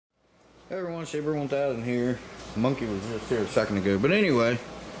Everyone, Shaper 1000 here. Monkey was just here a second ago. But anyway,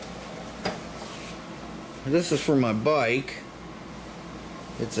 this is for my bike.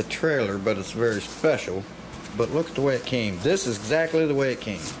 It's a trailer, but it's very special. But look at the way it came. This is exactly the way it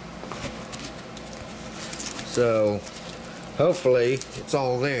came. So, hopefully, it's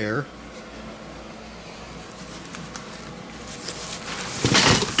all there.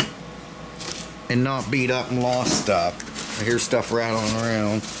 And not beat up and lost stuff. I hear stuff rattling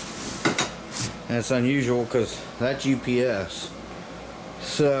around. And it's unusual because that's UPS.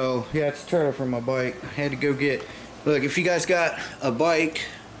 So, yeah, it's a trailer for my bike. I had to go get... Look, if you guys got a bike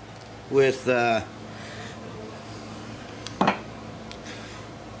with...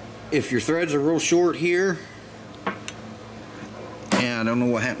 if your threads are real short here... And I don't know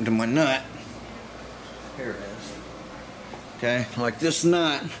what happened to my nut. Here it is. Okay, like this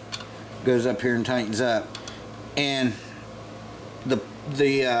nut goes up here and tightens up. And the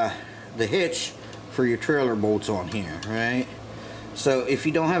hitch for your trailer bolts on here, right? So if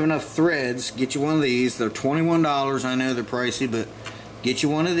you don't have enough threads, get you one of these. They're $21. I know they're pricey, but get you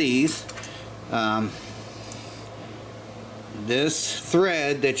one of these. This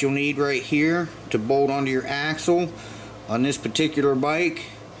thread that you'll need right here to bolt onto your axle on this particular bike,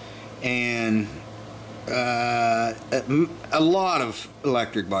 and a lot of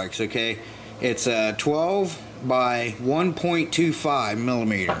electric bikes, okay? It's a 12 by 1.25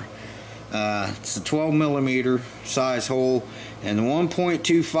 millimeter. It's a 12 millimeter size hole, and the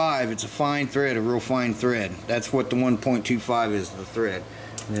 1.25, it's a fine thread, a real fine thread. That's what the 1.25 is, the thread.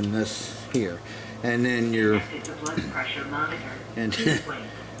 And then this here, and then your and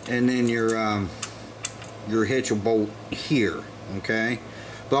then your hitch will bolt here, okay?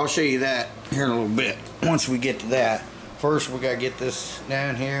 But I'll show you that here in a little bit. Once we get to that, first we gotta get this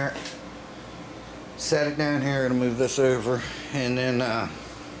down here, set it down here, and move this over, and then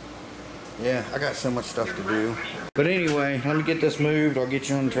yeah, I got so much stuff to do. But anyway, let me get this moved. I'll get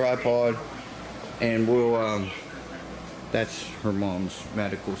you on the tripod, and we'll that's her mom's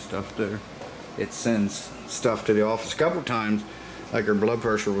medical stuff there. It sends stuff to the office. A couple times, like her blood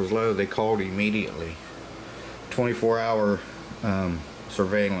pressure was low, they called immediately. 24-hour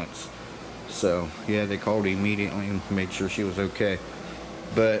surveillance. So yeah, they called immediately and made sure she was okay.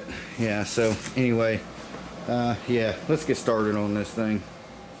 But yeah, so anyway, yeah, let's get started on this thing.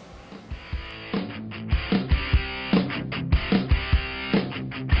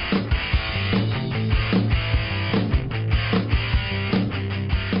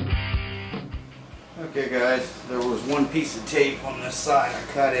 Okay guys, there was one piece of tape on this side. I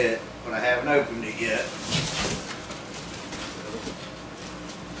cut it, but I haven't opened it yet.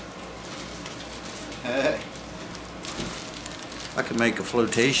 Hey, I could make a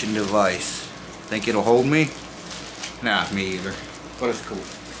flotation device. Think it'll hold me? Nah, me either. But it's cool.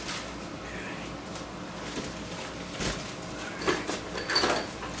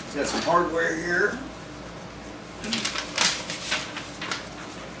 Got some hardware here.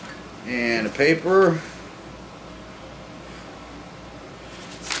 And a paper.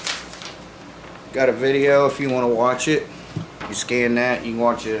 Got a video if you want to watch it. You scan that, you can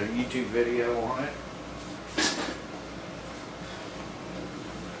watch a YouTube video on it.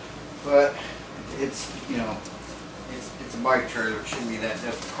 But it's, you know, it's a bike trailer. It shouldn't be that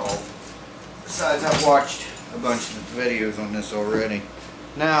difficult. Besides, I've watched a bunch of videos on this already.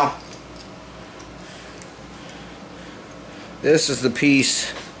 Now, this is the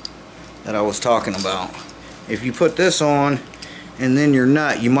piece that I was talking about. If you put this on and then your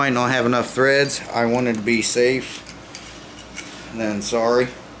nut, you might not have enough threads. I wanted to be safe. Then sorry.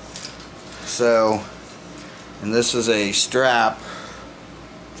 So, and this is a strap,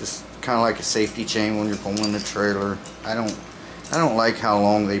 just kind of like a safety chain when you're pulling the trailer. I don't like how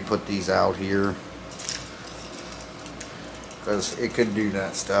long they put these out here, because it could do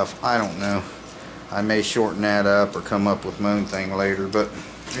that stuff. I don't know. I may shorten that up or come up with my own thing later. But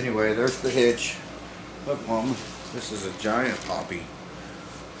anyway, there's the hitch. Look, Mama, this is a giant poppy.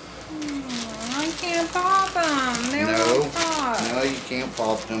 I can't pop them. They won't pop. No, you can't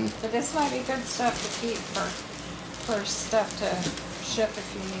pop them. But this might be good stuff to keep for stuff to ship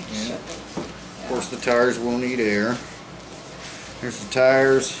if you need to ship it. Yeah. Of course, the tires will need air. Here's the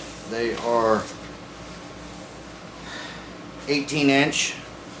tires. They are 18-inch.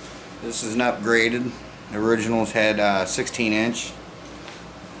 This is an upgraded. The originals had 16-inch.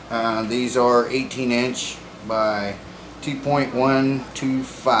 These are 18-inch by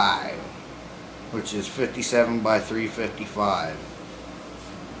 2.125, which is 57 by 355.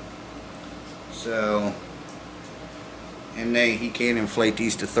 So, and he can inflate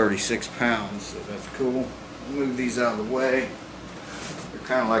these to 36 pounds, so that's cool. Move these out of the way. They're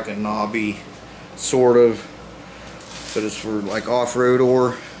They're kind of like a knobby, sort of, but it's for like off-road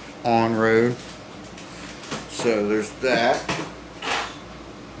or on-road. So there's that.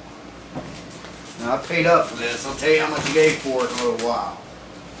 Now I paid up for this. I'll tell you how much I gave for it in a little while.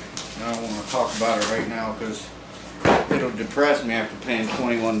 I don't want to talk about it right now because it'll depress me after paying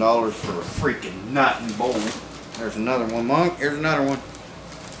 $21 for a freaking nut and bolt. There's another one, Monk. Here's another one.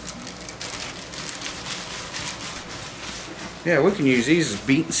 Yeah, we can use these as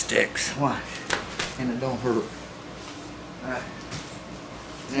beating sticks. Why? And it don't hurt.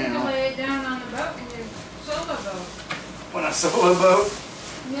 You can lay it down on the boat in your solo boat. When I solo boat?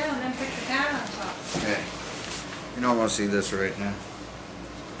 Yeah, and then put your down on top. Okay. You don't want to see this right now.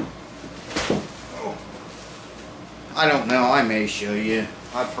 Oh. I don't know. I may show you.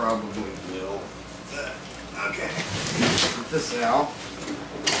 I probably will. Okay. Put this out.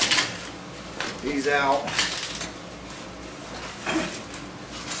 These out.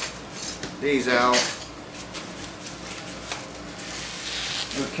 These out.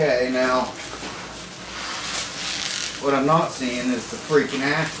 Okay, now what I'm not seeing is the freaking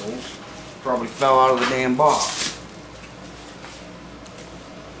axles probably fell out of the damn box.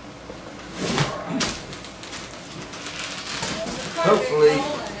 Hopefully.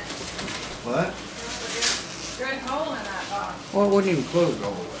 What? Good hole in that box. Well, it wouldn't even close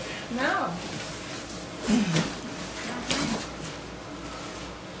all the way. No.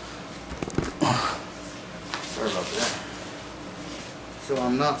 Sorry about that. So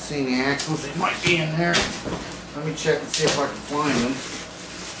I'm not seeing the axles. They might be in there. Let me check and see if I can find them.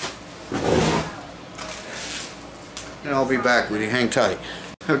 And I'll be back with you. Hang tight.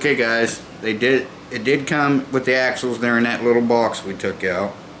 Okay, guys. It did come with the axles. They're in that little box we took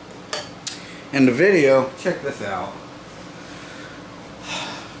out. And the video, check this out.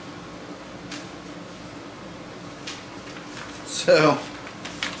 So,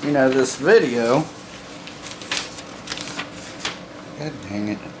 you know, this video, god dang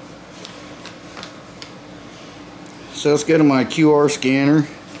it. So let's go to my QR scanner.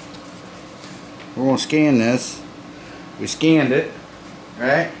 We're going to scan this. We scanned it,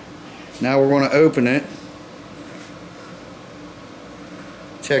 right? Now we're going to open it.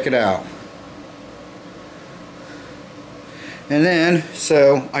 Check it out. And then,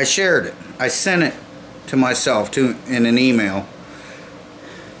 so I shared it. I sent it to myself in an email.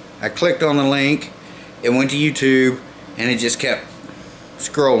 I clicked on the link, it went to YouTube, and it just kept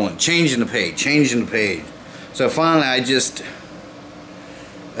scrolling, changing the page. So finally I just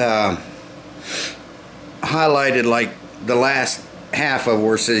highlighted like the last half of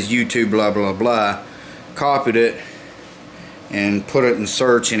where it says YouTube blah blah blah, copied it and put it in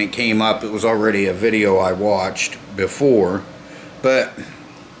search, and it came up. It was already a video I watched before. But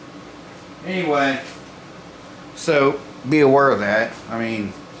anyway, so be aware of that. I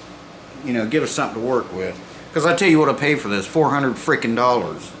mean, you know, give us something to work with. Because I tell you what I paid for this, $400 freaking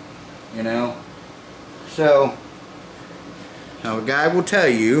dollars. You know? So, now the guy will tell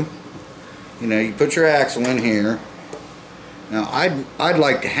you, you know, you put your axle in here. Now, I'd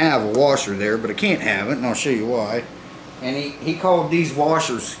like to have a washer there, but I can't have it, and I'll show you why. And he called these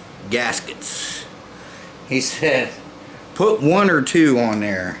washers gaskets. He said, put one or two on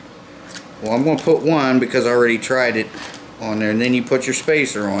there. Well, I'm going to put one because I already tried it on there. And then you put your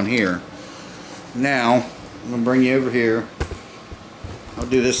spacer on here. Now, I'm going to bring you over here. I'll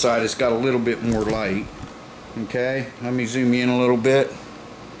do this side. It's got a little bit more light. Okay, let me zoom you in a little bit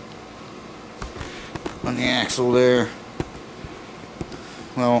on the axle there.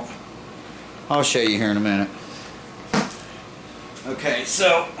 Well, I'll show you here in a minute. Okay,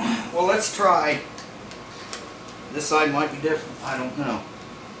 so, well, let's try. This side might be different. I don't know.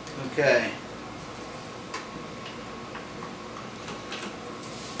 Okay.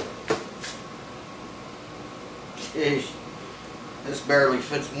 Sheesh. This barely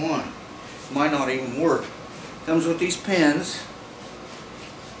fits one. Might not even work. Comes with these pins.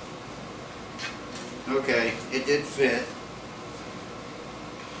 Okay, it did fit.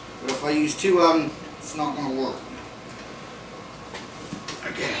 But if I use two of them, it's not going to work.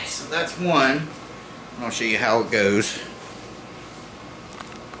 Okay, so that's one. And I'll show you how it goes.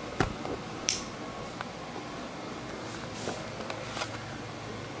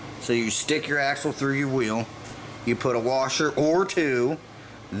 So you stick your axle through your wheel. You put a washer or two.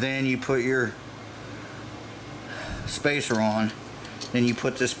 Then you put your spacer on. Then you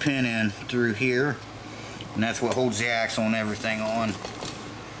put this pin in through here. And that's what holds the axle and everything on.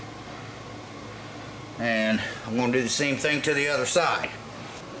 And I'm going to do the same thing to the other side.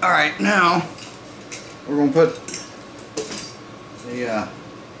 Alright, now we're going to put the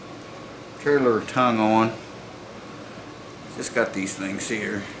trailer tongue on. Just got these things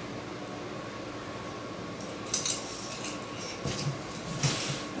here.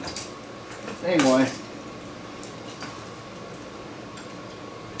 Anyway,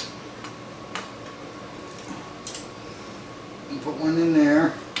 you put one in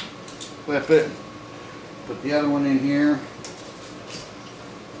there, flip it, put the other one in here.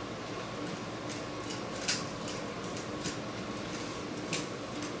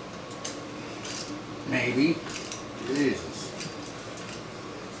 Maybe. Jesus.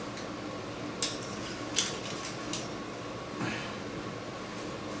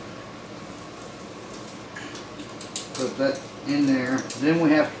 Put that in there. Then we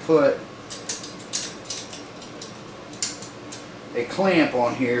have to put a clamp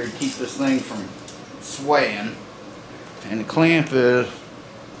on here to keep this thing from swaying. And the clamp is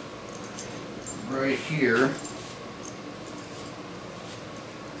right here.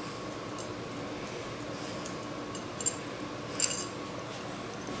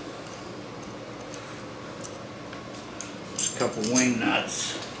 Just a couple wing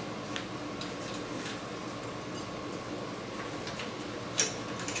nuts.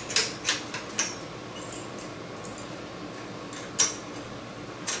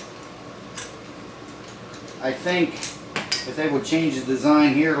 I think if they would change the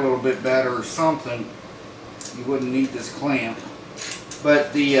design here a little bit better or something, you wouldn't need this clamp.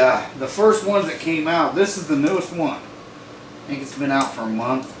 But the first ones that came out, this is the newest one. I think it's been out for a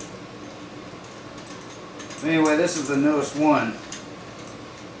month. Anyway, this is the newest one.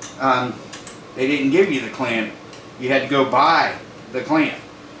 They didn't give you the clamp. You had to go buy the clamp.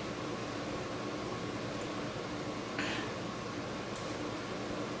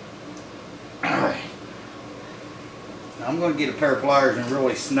 I'm going to get a pair of pliers and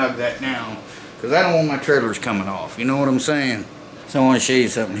really snug that down, because I don't want my trailers coming off. You know what I'm saying? So I want to show you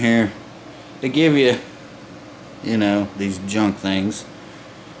something here. They give you, you know, these junk things.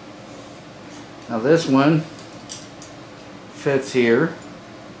 Now this one fits here,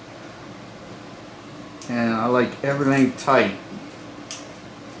 and I like everything tight.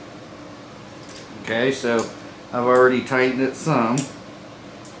 Okay, so I've already tightened it some.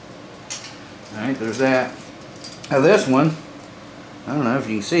 Alright, there's that. Now this one, I don't know if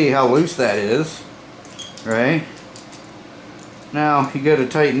you can see how loose that is, right? Now if you go to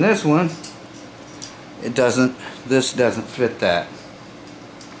tighten this one, this doesn't fit that.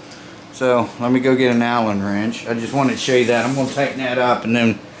 So let me go get an Allen wrench. I just wanted to show you that. I'm going to tighten that up and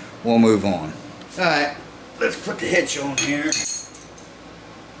then we'll move on. Alright, let's put the hitch on here.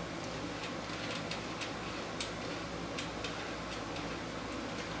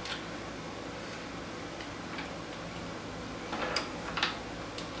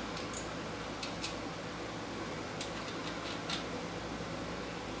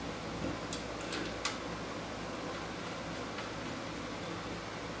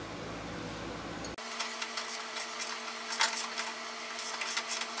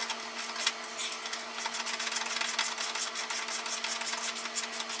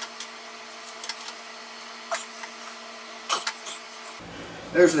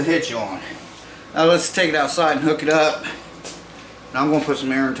 There's the hitch on. Now let's take it outside and hook it up. Now I'm going to put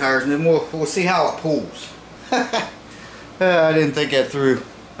some air in tires and then we'll see how it pulls. I didn't think that through.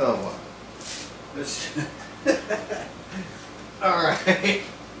 Oh well. Alright,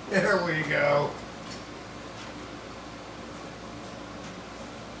 there we go.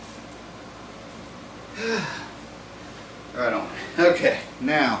 Right on. Okay,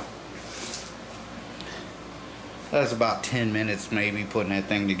 now that's about 10 minutes maybe putting that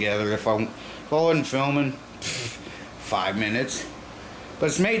thing together. If I wasn't filming, 5 minutes. But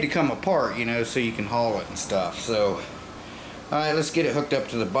it's made to come apart, you know, so you can haul it and stuff. So, alright, let's get it hooked up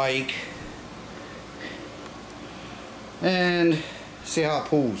to the bike and see how it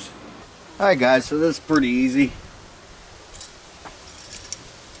pulls. Alright guys, so this is pretty easy.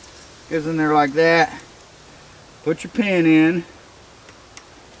 Goes in there like that. Put your pin in.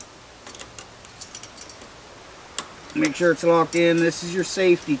 Make sure it's locked in. This is your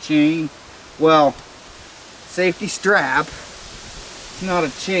safety chain. Well, safety strap. It's not a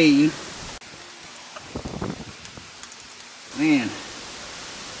chain. Man,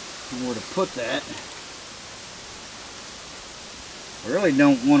 I don't know where to put that. I really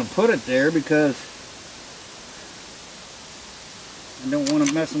don't want to put it there because I don't want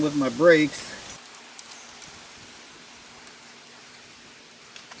to mess with my brakes.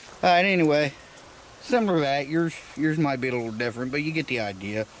 Alright, anyway. Similar to that. Yours might be a little different, but you get the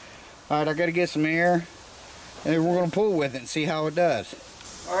idea. Alright, I gotta get some air and then we're gonna pull with it and see how it does.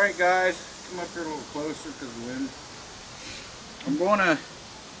 Alright guys, come up here a little closer because of the wind. I'm gonna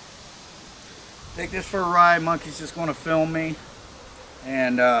take this for a ride. Monkey's just going to film me,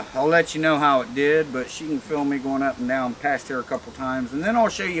 and I'll let you know how it did, but she can film me going up and down past here a couple times, and then I'll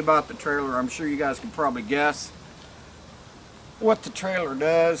show you about the trailer. I'm sure you guys can probably guess what the trailer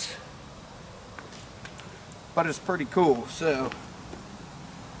does, but it's pretty cool. So,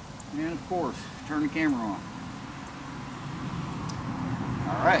 and of course, turn the camera on.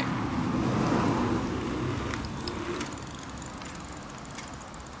 All right.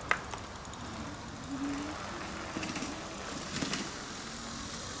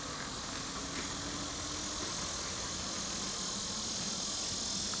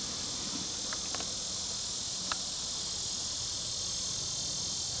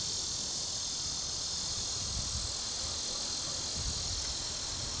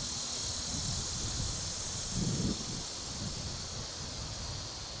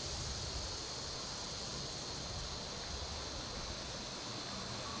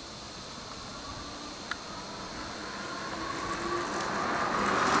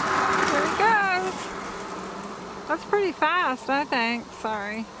 That's pretty fast, I think.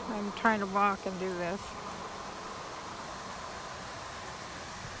 Sorry, I'm trying to walk and do this.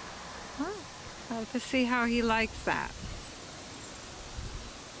 I'll have to see how he likes that.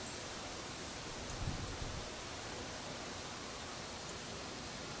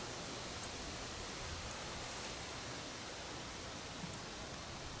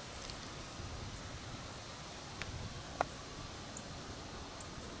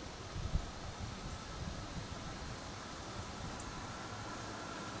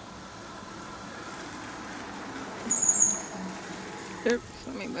 Oops,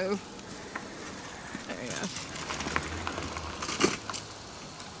 let me move. There he goes.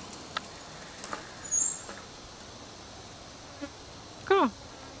 Cool.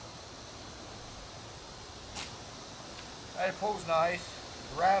 It pulls nice.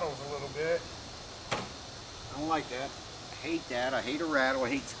 Rattles a little bit. I don't like that. I hate that. I hate a rattle. I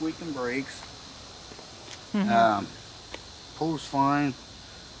hate squeaking brakes. Pulls fine.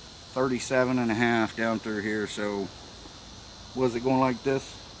 37.5 down through here. So, was it going like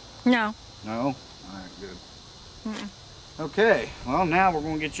this? No. No? All right, good. Okay. Well, now we're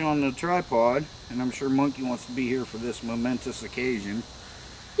going to get you on the tripod, and I'm sure Monkey wants to be here for this momentous occasion.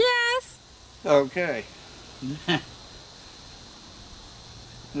 Yes. Okay.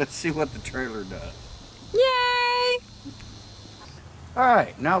 Let's see what the trailer does. Yay!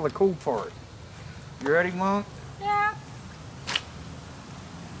 Alright, now the cool part. You ready, Monk? Yeah.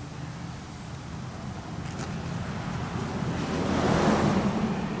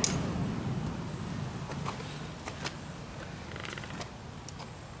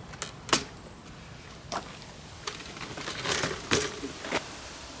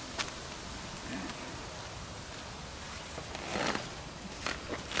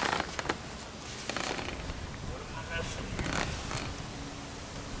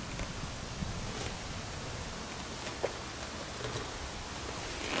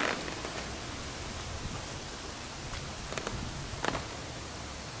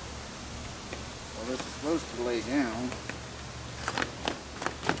 Well, this is supposed to lay down.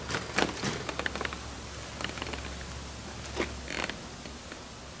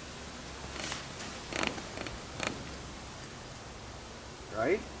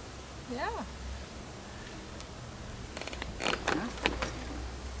 Right? Yeah. Yeah.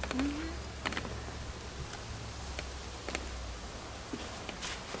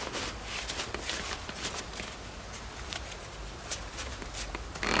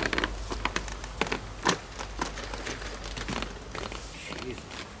 Jesus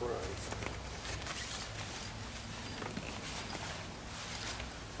Christ.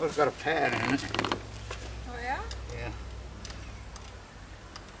 Oh, it's got a pad in it. Oh yeah? Yeah.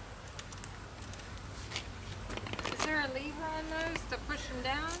 Is there a lever on those to push them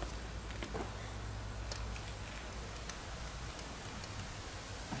down?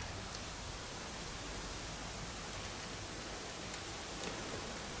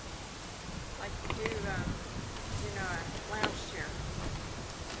 Like you do, you know, a lounge chair.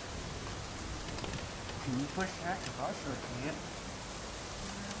 Can you push that? 'Cause I sure can't.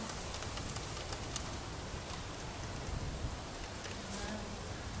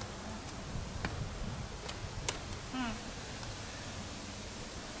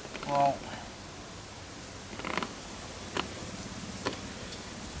 Well,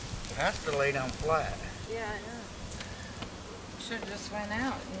 it has to lay down flat. Yeah, I know. Should have just went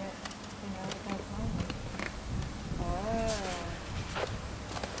out. Yeah. You know, that's normal. Oh.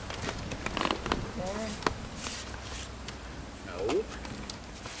 There. No.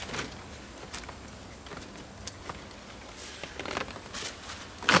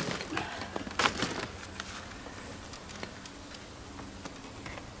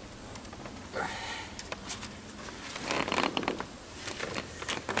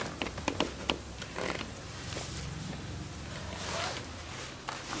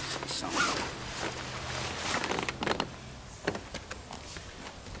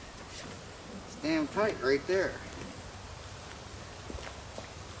 damn tight right there.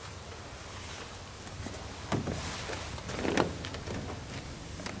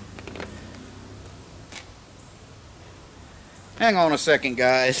 Hang on a second,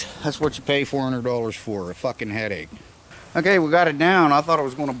 guys. That's what you pay $400 for, a fucking headache. Okay, we got it down. I thought it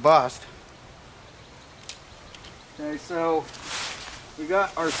was going to bust. Okay, so we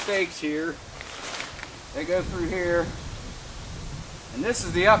got our stakes here. They go through here. And this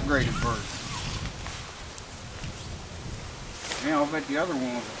is the upgraded version. Yeah, I'll bet the other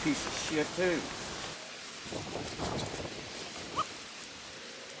one was a piece of shit too.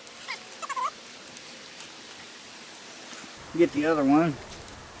 Get the other one.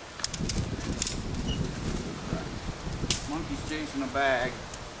 Monkey's chasing a bag.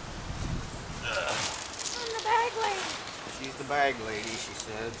 I'm the bag lady. She's the bag lady, she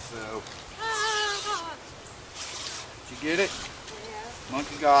said, so. Ah. Did you get it? Yeah.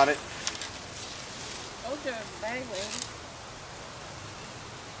 Monkey got it. Okay, the bag lady.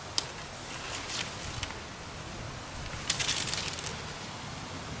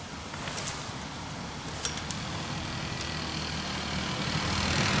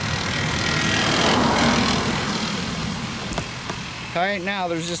 Alright, now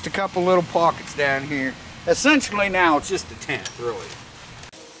there's just a couple little pockets down here. Essentially now it's just a tent, really.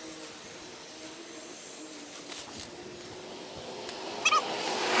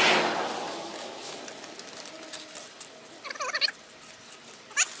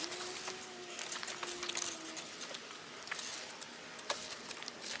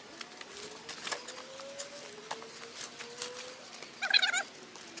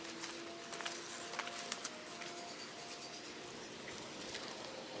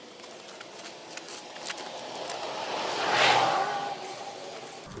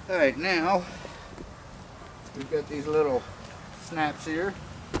 Alright, now we've got these little snaps here.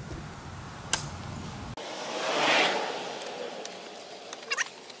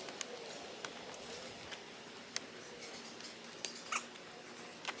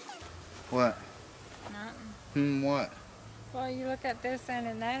 What? Nothing. What? Well, you look at this end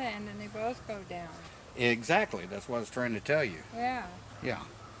and that end and they both go down. Exactly, that's what I was trying to tell you. Yeah. Yeah.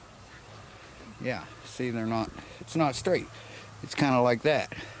 Yeah, see, they're not, it's not straight. It's kind of like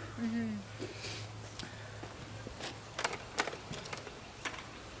that. Mm-hmm.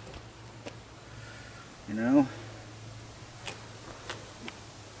 You know?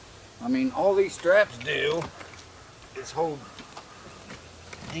 I mean, all these straps do is hold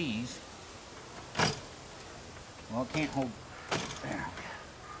these. Well, it can't hold there.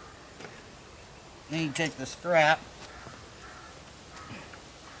 Then you take the strap.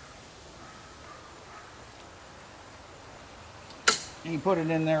 And you put it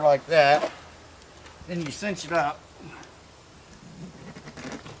in there like that. Then you cinch it up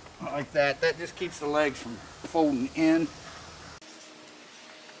like that. That just keeps the legs from folding in.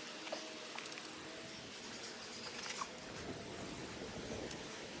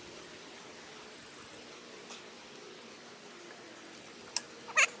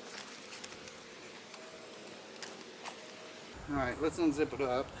 Alright, let's unzip it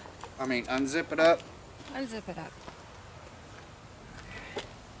up. I mean, unzip it up. Unzip it up.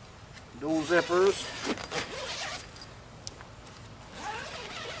 Dual zippers.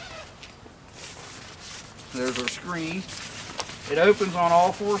 There's our screen. It opens on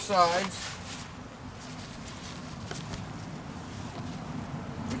all four sides,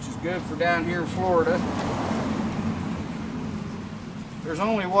 which is good for down here in Florida. There's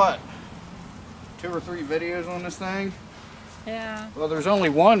only what, 2 or 3 videos on this thing? Yeah. Well, there's only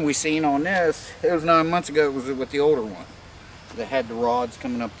one we seen on this. It was 9 months ago. It was with the older one that had the rods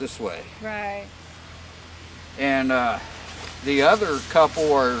coming up this way. Right. And the other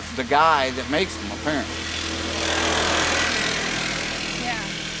couple are the guy that makes them, apparently. Yeah.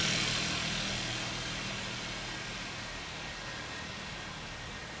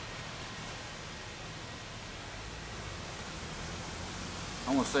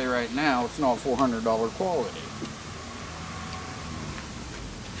 I'm gonna say right now, it's not $400 quality.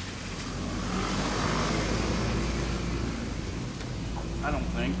 I don't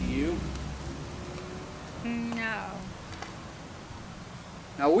think, do you? No.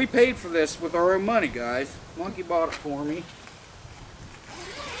 Now we paid for this with our own money, guys. Monkey bought it for me.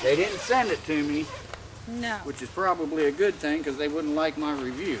 They didn't send it to me, No. which is probably a good thing because they wouldn't like my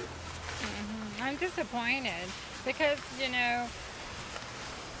review. I'm disappointed because, you know,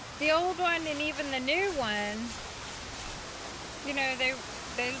 the old one and even the new one, you know,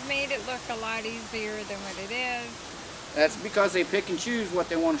 they made it look a lot easier than what it is. That's because they pick and choose what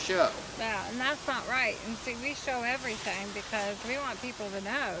they want to show. Yeah, and that's not right. And see, we show everything because we want people to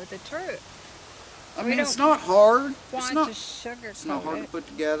know the truth. I mean, it's not hard. It's not hard to put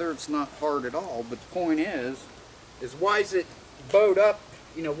together. It's not hard at all. But the point is why is it bowed up?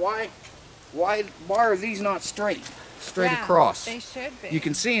 You know, why are these not straight across? They should be. You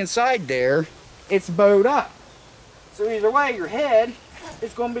can see inside there, it's bowed up. So either way, your head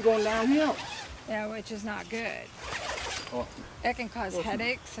is going to be going downhill. Yeah, which is not good. Well, that can cause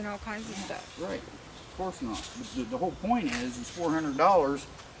headaches and all kinds of stuff. Right. Of course not. The whole point is it's $400.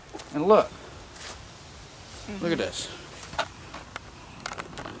 And look. Look at this.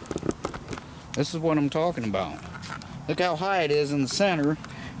 This is what I'm talking about. Look how high it is in the center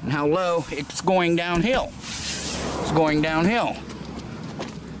and how low it's going downhill. It's going downhill.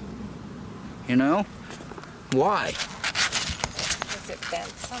 You know? Why? Is it bent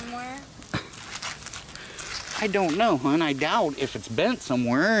somewhere? I don't know, hon. I doubt if it's bent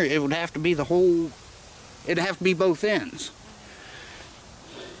somewhere. It would have to be the whole... It'd have to be both ends.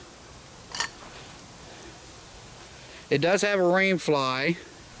 It does have a rain fly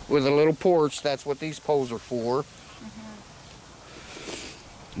with a little porch. That's what these poles are for.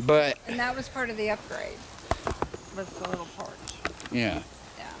 But... And that was part of the upgrade. Was the little porch. Yeah.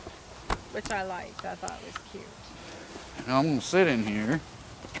 Yeah. Which I liked. I thought it was cute. Now I'm going to sit in here.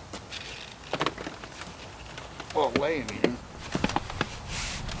 Well, lay in here.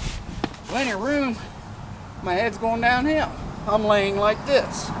 Plenty of room. My head's going downhill. I'm laying like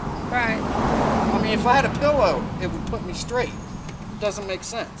this. Right. I mean, if I had a pillow, it would put me straight. It doesn't make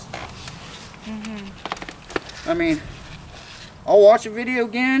sense. I mean, I'll watch a video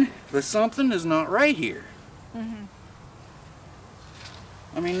again, but something is not right here.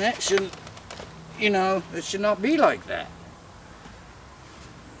 I mean, that shouldn't, you know, it should not be like that.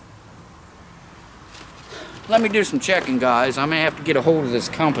 Let me do some checking, guys. I may have to get a hold of this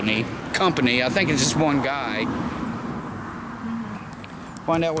company. I think it's just one guy.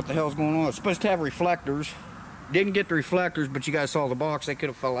 Find out what the hell's going on. It's supposed to have reflectors. Didn't get the reflectors, but you guys saw the box. They could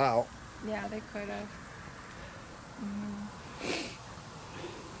have fell out. Yeah, they could have.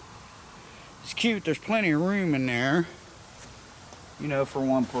 It's cute. There's plenty of room in there, you know, for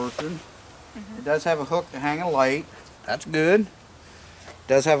one person. It does have a hook to hang a light. That's good. It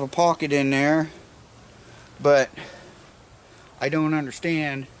does have a pocket in there. But I don't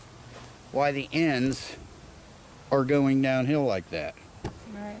understand why the ends are going downhill like that.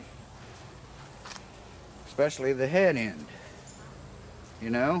 Right. Especially the head end. You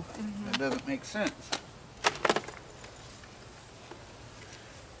know? That doesn't make sense.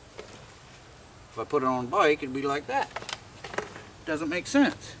 If I put it on a bike, it'd be like that. Doesn't make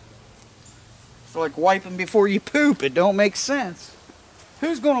sense. It's like wiping before you poop. It don't make sense.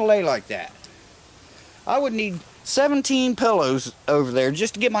 Who's going to lay like that? I would need 17 pillows over there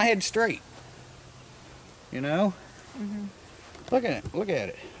just to get my head straight. You know? Look at it. Look at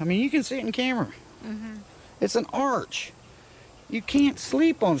it. I mean, you can see it in camera. It's an arch. You can't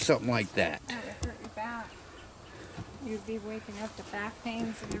sleep on something like that. That would hurt your back. You'd be waking up to back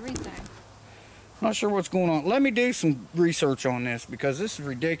pains and everything. Not sure what's going on. Let me do some research on this because this is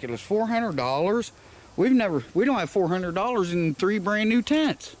ridiculous. $400? We don't have $400 in 3 brand new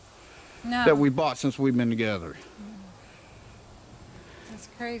tents. No. That we bought since we've been together. That's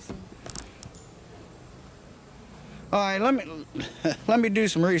crazy. All right, let me do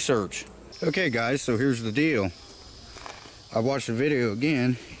some research. Okay, guys, so here's the deal. I watched the video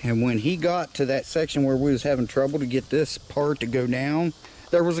again, and when he got to that section where we was having trouble to get this part to go down,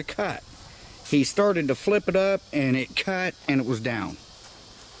 there was a cut. He started to flip it up, and it cut, and it was down.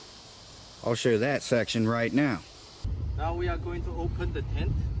 I'll show you that section right now. Now we are going to open the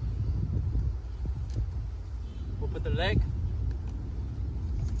tent. Open the leg.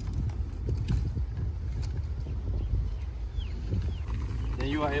 Then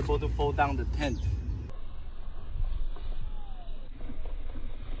you are able to fold down the tent.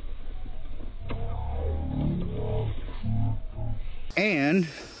 And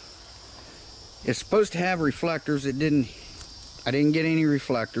it's supposed to have reflectors. I didn't get any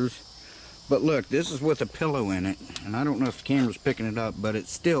reflectors. But look, this is with a pillow in it. And I don't know if the camera's picking it up, but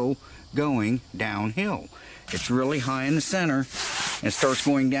it's still going downhill. It's really high in the center and it starts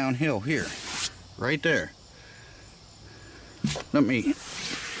going downhill here. Right there. Let me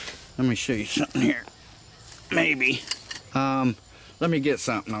show you something here. Maybe. Let me get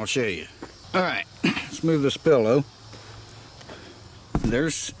something, I'll show you. Alright, let's move this pillow.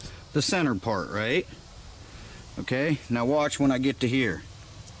 There's the center part, right? Okay, now watch when I get to here.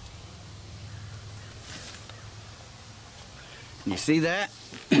 You see that?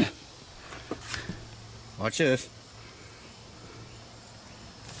 Watch this.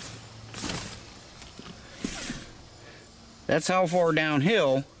 That's how far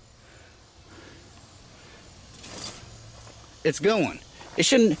downhill it's going. It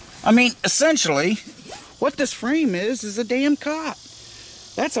shouldn't, I mean, essentially, what this frame is a damn cot.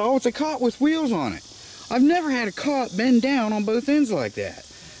 That's all. It's a cot with wheels on it. I've never had a cot bend down on both ends like that.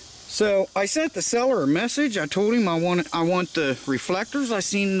 So I sent the seller a message. I told him I want the reflectors I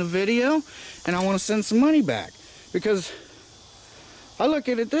seen in the video, and I want to send some money back, because I look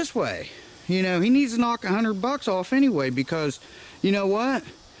at it this way. You know, he needs to knock $100 off anyway, because you know what?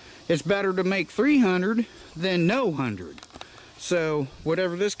 It's better to make 300 than no 100. So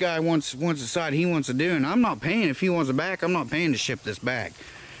whatever this guy wants to decide he wants to do, and I'm not paying. If he wants it back, I'm not paying to ship this back.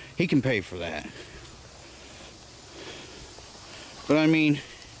 He can pay for that. But I mean,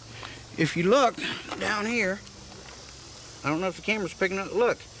 if you look down here, I don't know if the camera's picking up.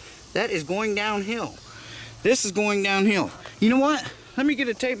 Look, that is going downhill. This is going downhill. You know what? Let me get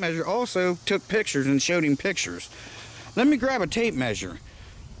a tape measure. Also took pictures and showed him pictures. Let me grab a tape measure.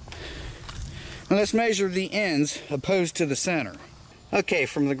 And let's measure the ends opposed to the center. Okay,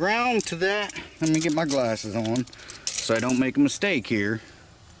 from the ground to that, let me get my glasses on so I don't make a mistake here.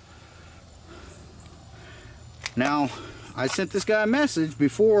 Now, I sent this guy a message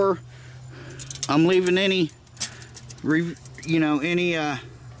before I'm leaving any, when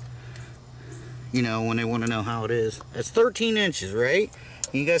they want to know how it is. That's 13 inches, right?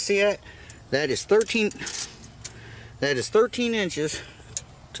 You guys see that? That is 13 inches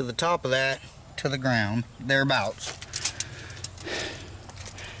to the top of that, to the ground, thereabouts.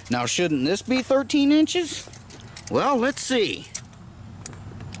 Now, shouldn't this be 13 inches? Well, let's see.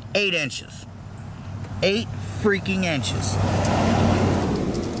 8 inches. 8 freaking inches.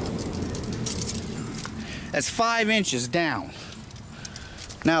 That's 5 inches down.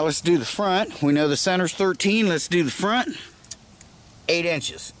 Now let's do the front. We know the center's 13. Let's do the front. 8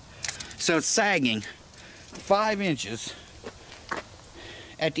 inches. So it's sagging 5 inches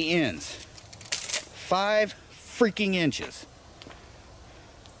at the ends. 5 freaking inches.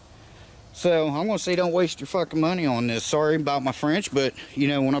 So I'm gonna say don't waste your fucking money on this. Sorry about my French, but you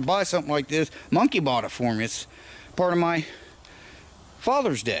know, when I buy something like this, Monkey bought it for me. It's part of my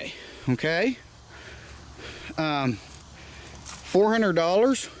Father's Day. Okay.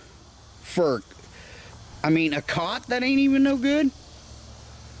 $400 for, I mean, a cot that ain't even no good.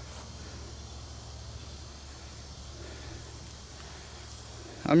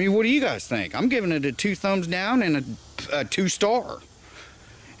 I mean, what do you guys think? I'm giving it a 2 thumbs down and a 2 star. And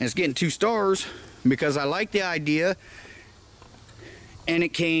it's getting 2 stars because I like the idea, and it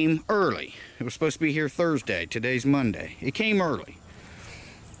came early. It was supposed to be here Thursday. Today's Monday. It came early.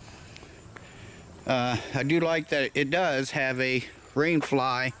 I do like that it does have a rain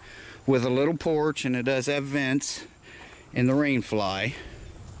fly with a little porch, and it does have vents in the rain fly,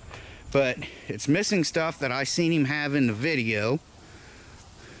 but it's missing stuff that I seen him have in the video.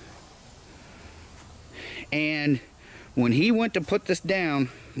 And when he went to put this down,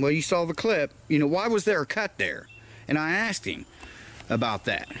 well, you saw the clip, you know, why was there a cut there? And I asked him about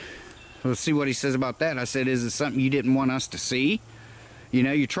that. Let's see what he says about that. I said, is it something you didn't want us to see? You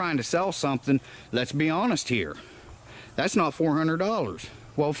know, you're trying to sell something. Let's be honest here. That's not $400.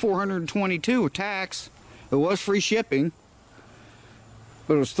 Well, $422 with tax. It was free shipping,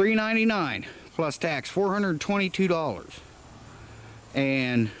 but it was $3.99 plus tax. $422.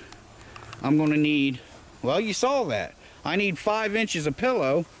 And I'm going to need, well, you saw that. I need 5 inches of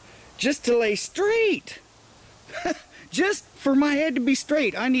pillow just to lay straight. Just for my head to be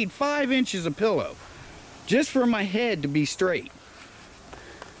straight. I need 5 inches of pillow just for my head to be straight.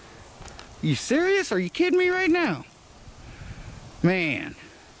 You serious? Are you kidding me right now? Man.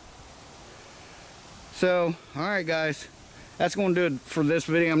 So, alright guys. That's going to do it for this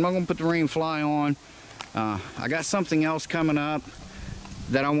video. I'm not going to put the rain fly on. I got something else coming up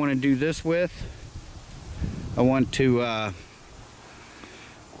that I want to do this with. I want to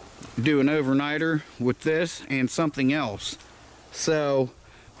do an overnighter with this and something else. So,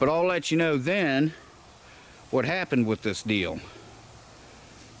 but I'll let you know then what happened with this deal.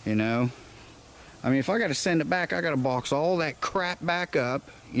 You know? I mean, if I got to send it back, I got to box all that crap back up,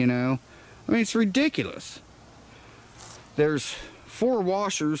 you know. I mean, it's ridiculous. There's 4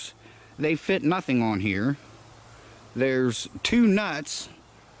 washers. They fit nothing on here. There's 2 nuts.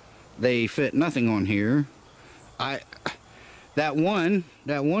 They fit nothing on here. That one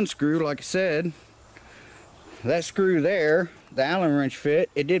screw, like I said, that screw there, the Allen wrench fit.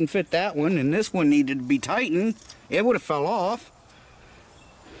 It didn't fit that one, and this one needed to be tightened. It would have fell off.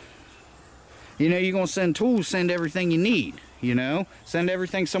 You know, you're going to send tools, send everything you need, you know? Send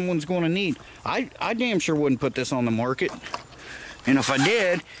everything someone's going to need. I damn sure wouldn't put this on the market. And if I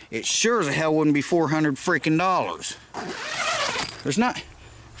did, it sure as hell wouldn't be $400 freaking dollars. There's not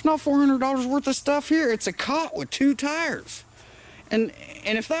 $400 worth of stuff here. It's a cot with 2 tires. And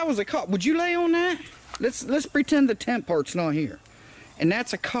if that was a cot, would you lay on that? Let's pretend the tent part's not here. And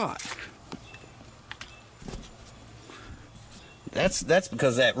that's a cot. That's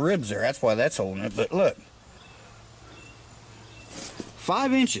because that rib's there. That's why that's holding it. But look.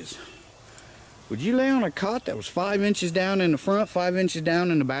 5 inches. Would you lay on a cot that was 5 inches down in the front, 5 inches down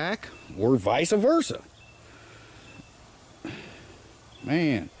in the back? Or vice versa?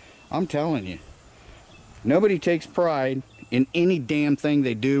 Man, I'm telling you. Nobody takes pride in any damn thing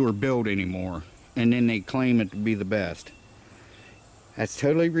they do or build anymore. And then they claim it to be the best. That's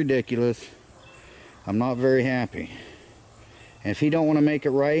totally ridiculous. I'm not very happy. And if he don't want to make it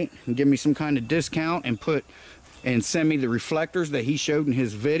right and give me some kind of discount and send me the reflectors that he showed in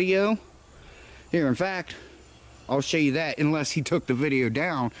his video. Here, in fact, I'll show you that unless he took the video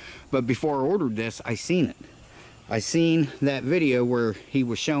down. But before I ordered this, I seen it. I seen that video where he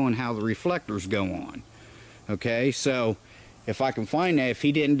was showing how the reflectors go on. Okay, so if I can find that, if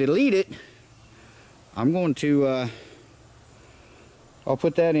he didn't delete it, I'm going to, I'll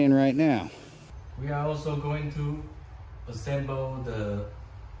put that in right now. We are also going to assemble the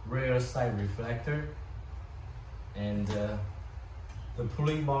rear side reflector, and the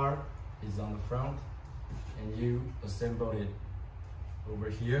pulley bar is on the front, and you assemble it over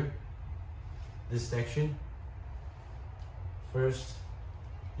here, this section. First,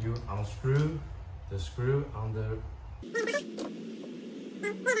 you unscrew the screw on the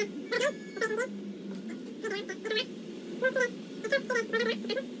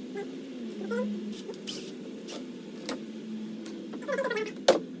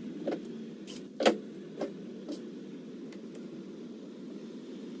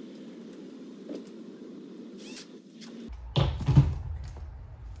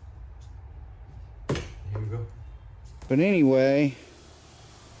But anyway,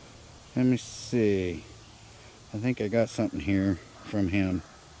 let me see. I think I got something here from him.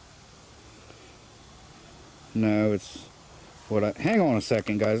 No, it's what I... Hang on a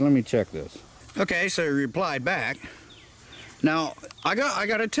second, guys. Let me check this. Okay, so he replied back. Now, I got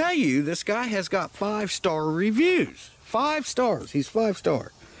to tell you, this guy has got 5-star reviews. 5 stars. He's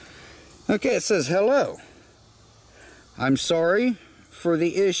 5-star. Okay, it says, hello. I'm sorry for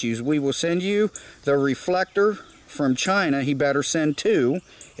the issues. We will send you the reflector from China. He better send 2.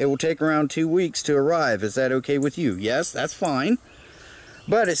 It will take around 2 weeks to arrive. Is that okay with you? Yes, that's fine.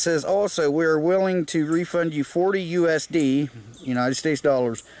 But it says also, we are willing to refund you 40 USD, United States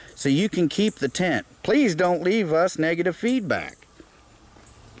dollars, so you can keep the tent. Please don't leave us negative feedback.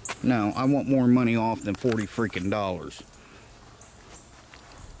 No, I want more money off than 40 freaking dollars.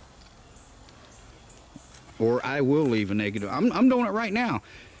 Or I will leave a negative. I'm doing it right now.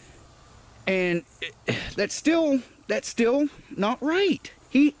 And that's still not right.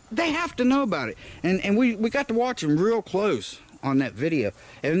 They have to know about it. And we got to watch him real close on that video.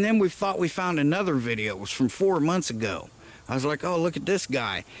 And then we thought we found another video. It was from 4 months ago. I was like, oh, look at this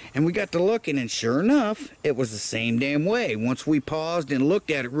guy. And we got to looking, and sure enough, it was the same damn way. Once we paused and looked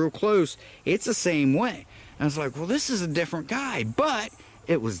at it real close, it's the same way. I was like, well, this is a different guy. But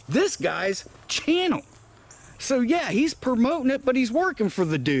it was this guy's channel. So yeah, he's promoting it, but he's working for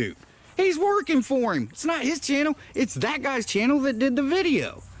the dude. He's working for him. It's not his channel. It's that guy's channel that did the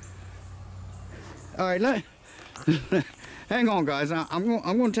video. All right, hang on, guys. I'm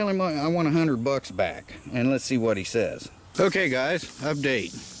going to tell him I want $100 back, and let's see what he says. Okay, guys,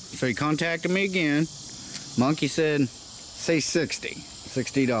 update. So he contacted me again. Monkey said, say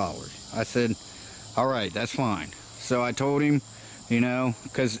 $60. I said, all right, that's fine. So I told him,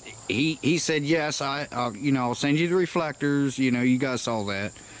 because he said yes. I'll send you the reflectors. You guys saw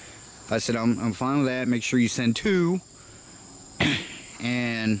that. I said, I'm fine with that. Make sure you send 2.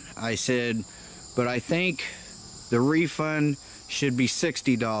 And I said, but I think the refund should be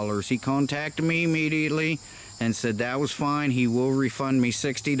 $60. He contacted me immediately and said that was fine. He will refund me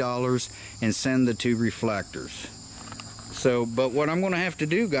 $60 and send the 2 reflectors. So, but what I'm going to have to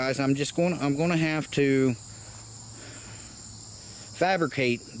do, guys, I'm going to have to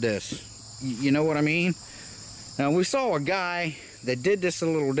fabricate this. You know what I mean? Now, we saw a guy that did this a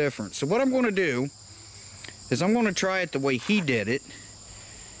little different. So what I'm going to do is I'm going to try it the way he did it,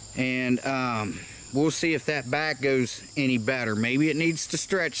 and we'll see if that back goes any better. Maybe it needs to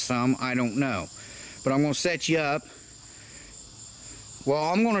stretch some, I don't know. But I'm going to set you up. Well,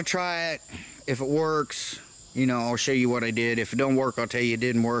 I'm going to try it. If it works, I'll show you what I did. If it don't work, I'll tell you it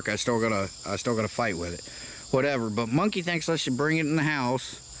didn't work. I still gotta fight with it. Whatever. But Monkey thinks I should bring it in the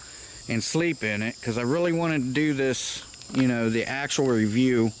house and sleep in it, because I really wanted to do this, the actual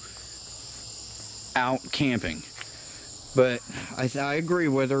review out camping. But I agree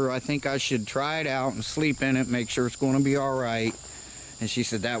with her. I think I should try it out and sleep in it, make sure it's going to be all right. And she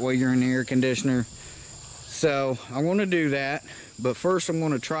said, that way you're in the air conditioner. So I want to do that, but first I'm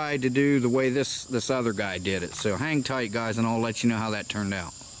going to try to do the way this other guy did it. So hang tight, guys, and I'll let you know how that turned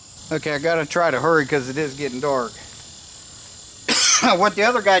out. Okay, I got to try to hurry because it is getting dark. What the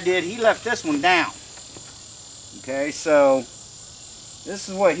other guy did, he left this one down. Okay, so this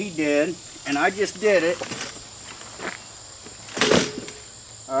is what he did, and I just did it.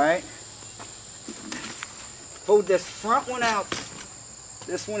 Alright. Pulled this front one out,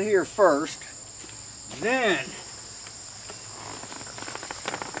 this one here first. Then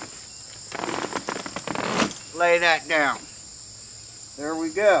lay that down. There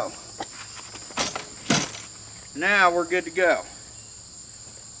we go. Now we're good to go.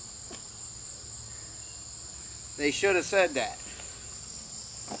 They should have said that.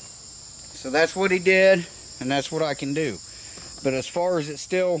 So that's what he did, and that's what I can do. But as far as it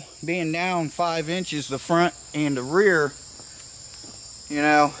still being down 5 inches, the front and the rear, you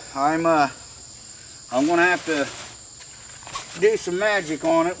know, I'm gonna have to do some magic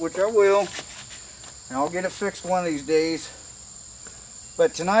on it, which I will, and I'll get it fixed one of these days.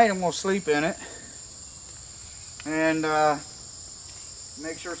 But tonight I'm gonna sleep in it and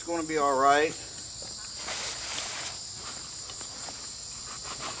make sure it's gonna be all right.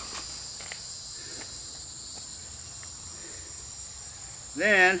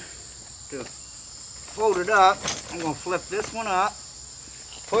 Then, to fold it up, I'm going to flip this one up,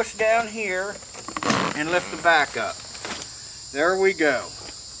 push down here, and lift the back up. There we go.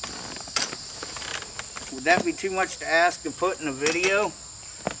 Would that be too much to ask to put in a video?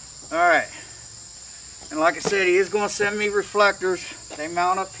 Alright. And like I said, he is going to send me reflectors. They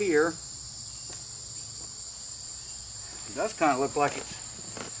mount up here. It does kind of look like it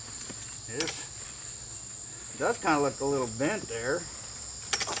does kind of look a little bent there.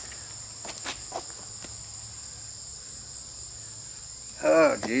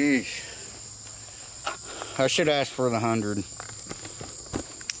 Oh, geez. I should ask for the 100.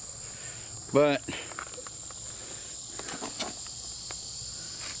 But,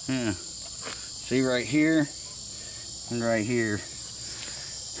 yeah. See right here and right here.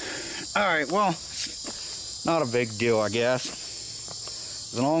 Alright, well, not a big deal, I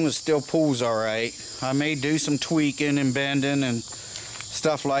guess. As long as it still pulls alright. I may do some tweaking and bending and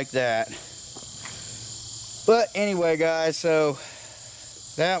stuff like that. But anyway, guys, so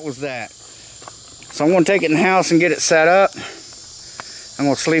that was that. So I'm going to take it in the house and get it set up. I'm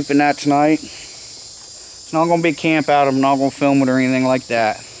going to sleep in that tonight. It's not going to be camp out. I'm not going to film it or anything like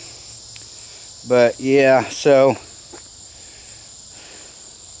that. But yeah, so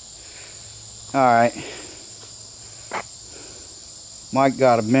alright. Mike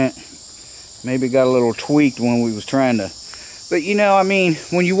got a bent. Maybe got a little tweaked when we was trying to. But you know, I mean,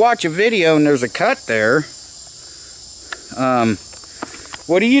 when you watch a video and there's a cut there,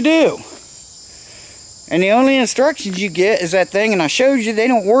 what do you do? And the only instructions you get is that thing, and I showed you they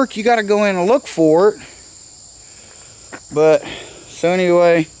don't work. You got to go in and look for it. But so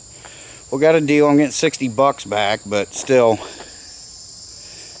anyway, we got a deal. I'm getting $60 back, but still,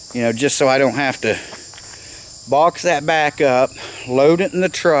 you know, just so I don't have to box that back up, load it in the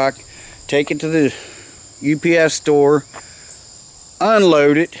truck, take it to the UPS store,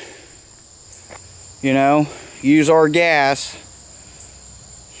 unload it, you know, use our gas.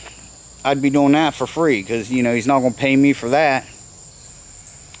 I'd be doing that for free because, you know, he's not going to pay me for that.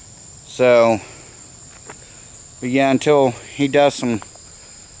 So, but yeah, until he does some,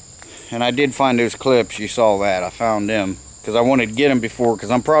 and I did find those clips, you saw that, I found them because I wanted to get them before, because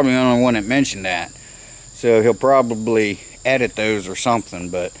I'm probably the only one that mentioned that. So he'll probably edit those or something.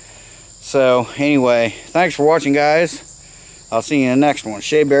 But so anyway, thanks for watching, guys. I'll see you in the next one.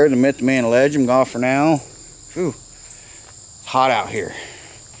 Shea Bear, the Myth, the Man, the Legend. I'm gone for now. Whew, it's hot out here.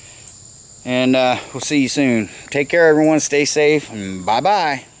 And we'll see you soon. Take care, everyone. Stay safe, and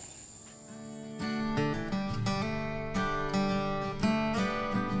bye-bye.